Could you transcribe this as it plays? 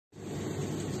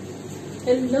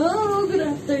Hello, good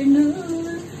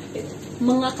afternoon.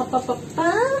 Mga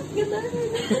kapapapak,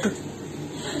 gano'n.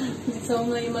 So,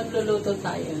 ngayon magluluto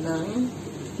tayo ng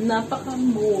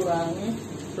napakamurang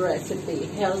recipe.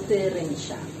 Healthy rin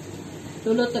siya.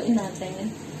 Lulutuin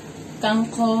natin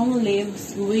kangkong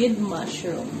leaves with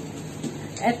mushroom.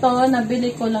 Ito,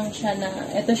 nabili ko lang siya na,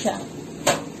 ito siya.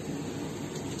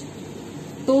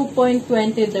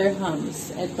 2.20 dirhams.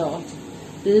 Ito.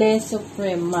 Le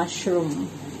Supreme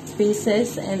mushroom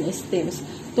pieces and steams.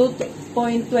 2.20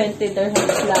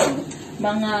 dirhams lang.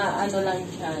 Mga ano lang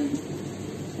dyan.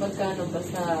 Magkano ba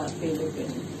sa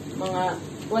Philippines? Mga,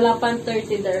 wala pang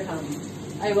 30 dirham.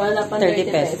 Ay, wala pang 30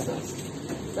 pesos.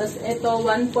 Tapos ito,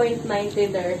 1.90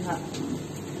 dirham.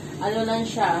 Ano lang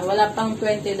siya, wala pang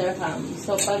 20 dirham.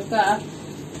 So, pagka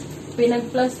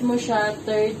pinag-plus mo siya,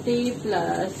 30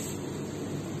 plus,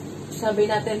 sabi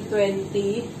natin 20.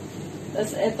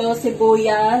 Tapos ito,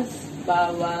 sibuyas,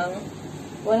 bawang.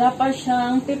 Wala pa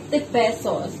siyang 50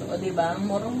 pesos. O, diba?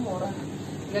 Murang-mura.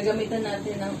 Gagamitan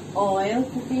natin ng oil,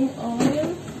 cooking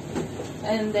oil.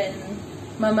 And then,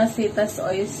 Mamasitas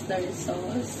oyster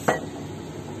sauce.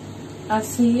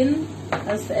 Asin.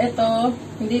 Tapos ito,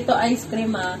 hindi to ice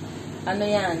cream ano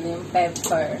yan, yung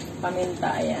pepper.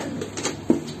 Paminta yan.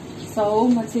 So,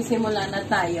 magsisimula na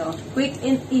tayo. Quick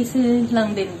and easy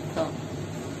lang din to.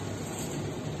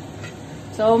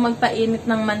 So, magpainit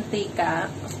ng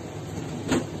mantika.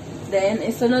 Then,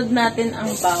 isunod natin ang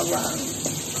bawang.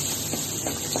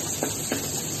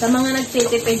 Sa mga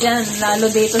nagtitipid dyan,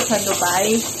 lalo dito sa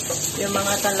Dubai, yung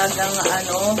mga talagang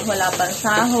wala pang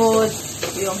sahod,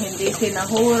 yung hindi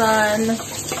sinahuran,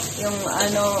 yung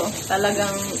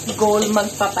talagang goal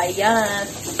magpapayat.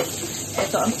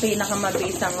 Ito ang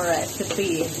pinakamabisang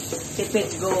recipe.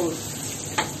 Tipid goals.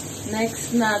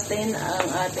 Next natin ang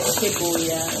ating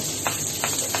sibuyas.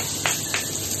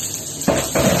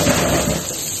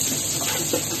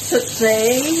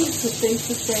 Sutay.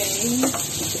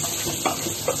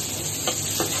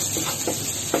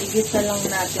 Igisa lang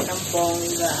natin ang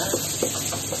bongga.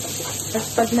 Tapos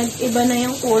pag nag-iba na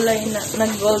yung kulay,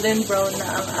 nag-golden brown na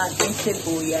ang ating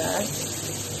sibuyas,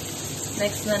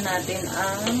 next na natin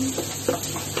ang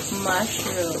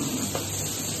mushroom.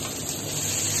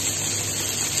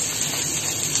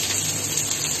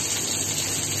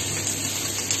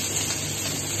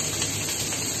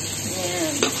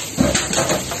 Yan.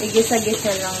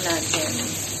 Igisa-gisa lang natin.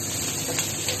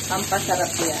 Pampasarap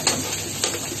yan.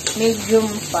 Medium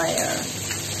fire.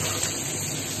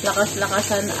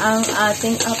 Lakas-lakasan ang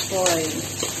ating apoy.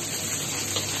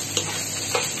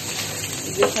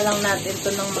 Igisa lang natin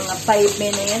to ng mga 5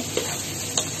 minutes.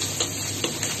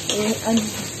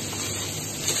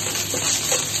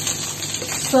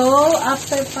 So,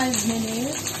 after 5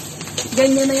 minutes,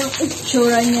 ganyan na yung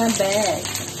itsura niya, bes.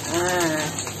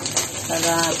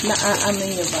 Sarap. Naaamoy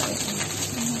niyo ba?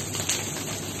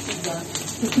 Diba?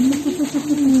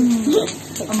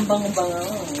 Ang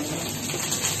bango-bango.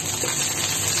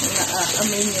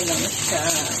 Naaamoy niyo lang siya.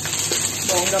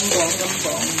 Bonggang.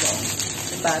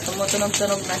 Diba?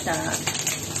 Tumutunog-tunog na siya.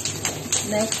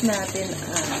 Next natin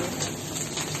ang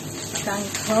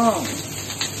kangkong.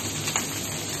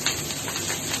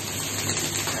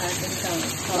 Ating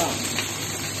kangkong.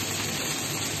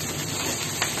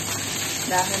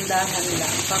 Dahan-dahan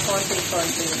lang.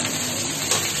 Pa-konti-konti lang.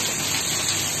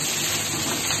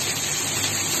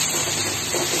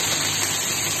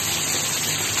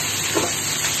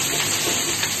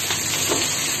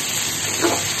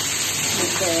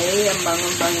 Okay, ang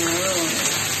bango-bango.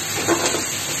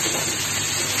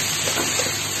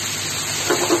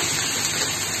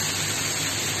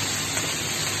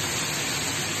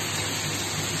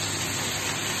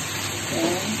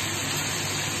 Okay.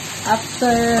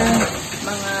 After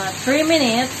mga 3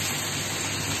 minutes,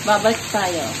 babalik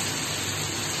tayo.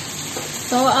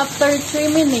 So, after 3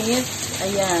 minutes,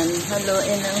 ayan,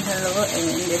 haluin,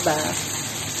 diba?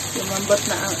 Lumambot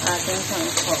na ang ating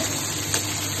kangkong.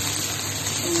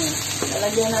 Ayan.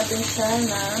 Lalagyan natin siya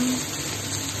ng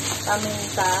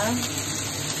paminta.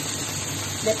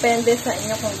 Depende sa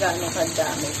inyo kung gaano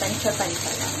kadami.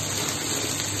 Tansya-tansya lang.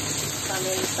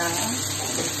 Paminta.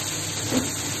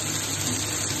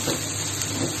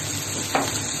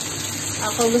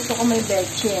 Ako gusto ko may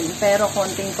bechin, pero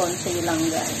konting-konti lang,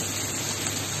 guys.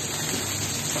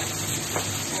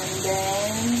 And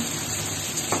then,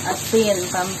 asin,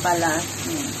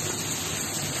 pampalasin.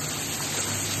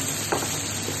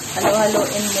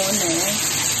 Halo-haloin muna.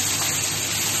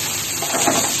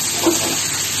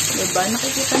 Diba?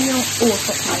 Nakikita niyo yung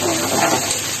usok na yun.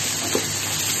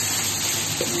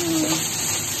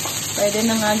 Pwede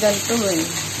na nga ganito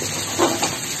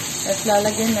At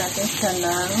lalagyan natin siya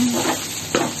ng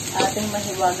ating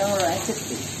mahiwagang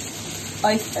recipe.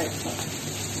 Oyster sauce.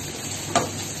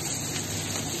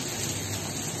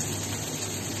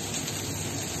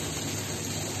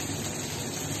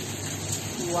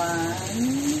 One.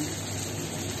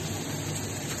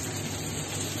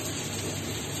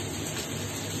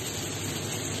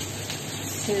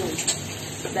 Two.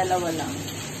 Dalawa lang.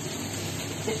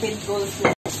 Tipid goals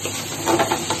lang.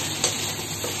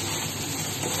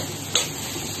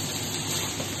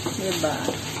 Diba?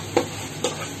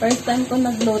 First time ko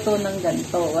nagluto ng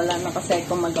ganito. Wala na kasi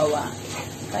akong magawa.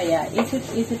 Kaya,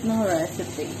 isip-isip ng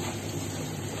recipe.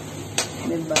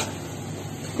 Diba?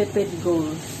 Tipid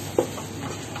goals.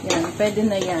 Yan, pwede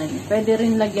na yan. Pwede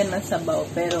rin lagyan ng sabaw,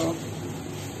 pero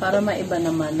para maiba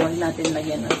naman, huwag natin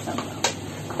lagyan ng sabaw.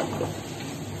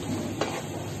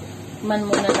 Man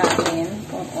muna natin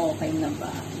kung okay na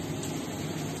ba.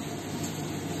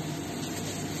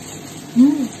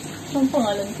 Ang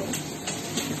pangalan ko.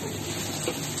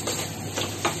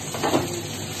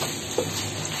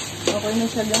 Okay na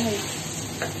siya guys.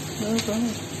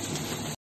 Okay.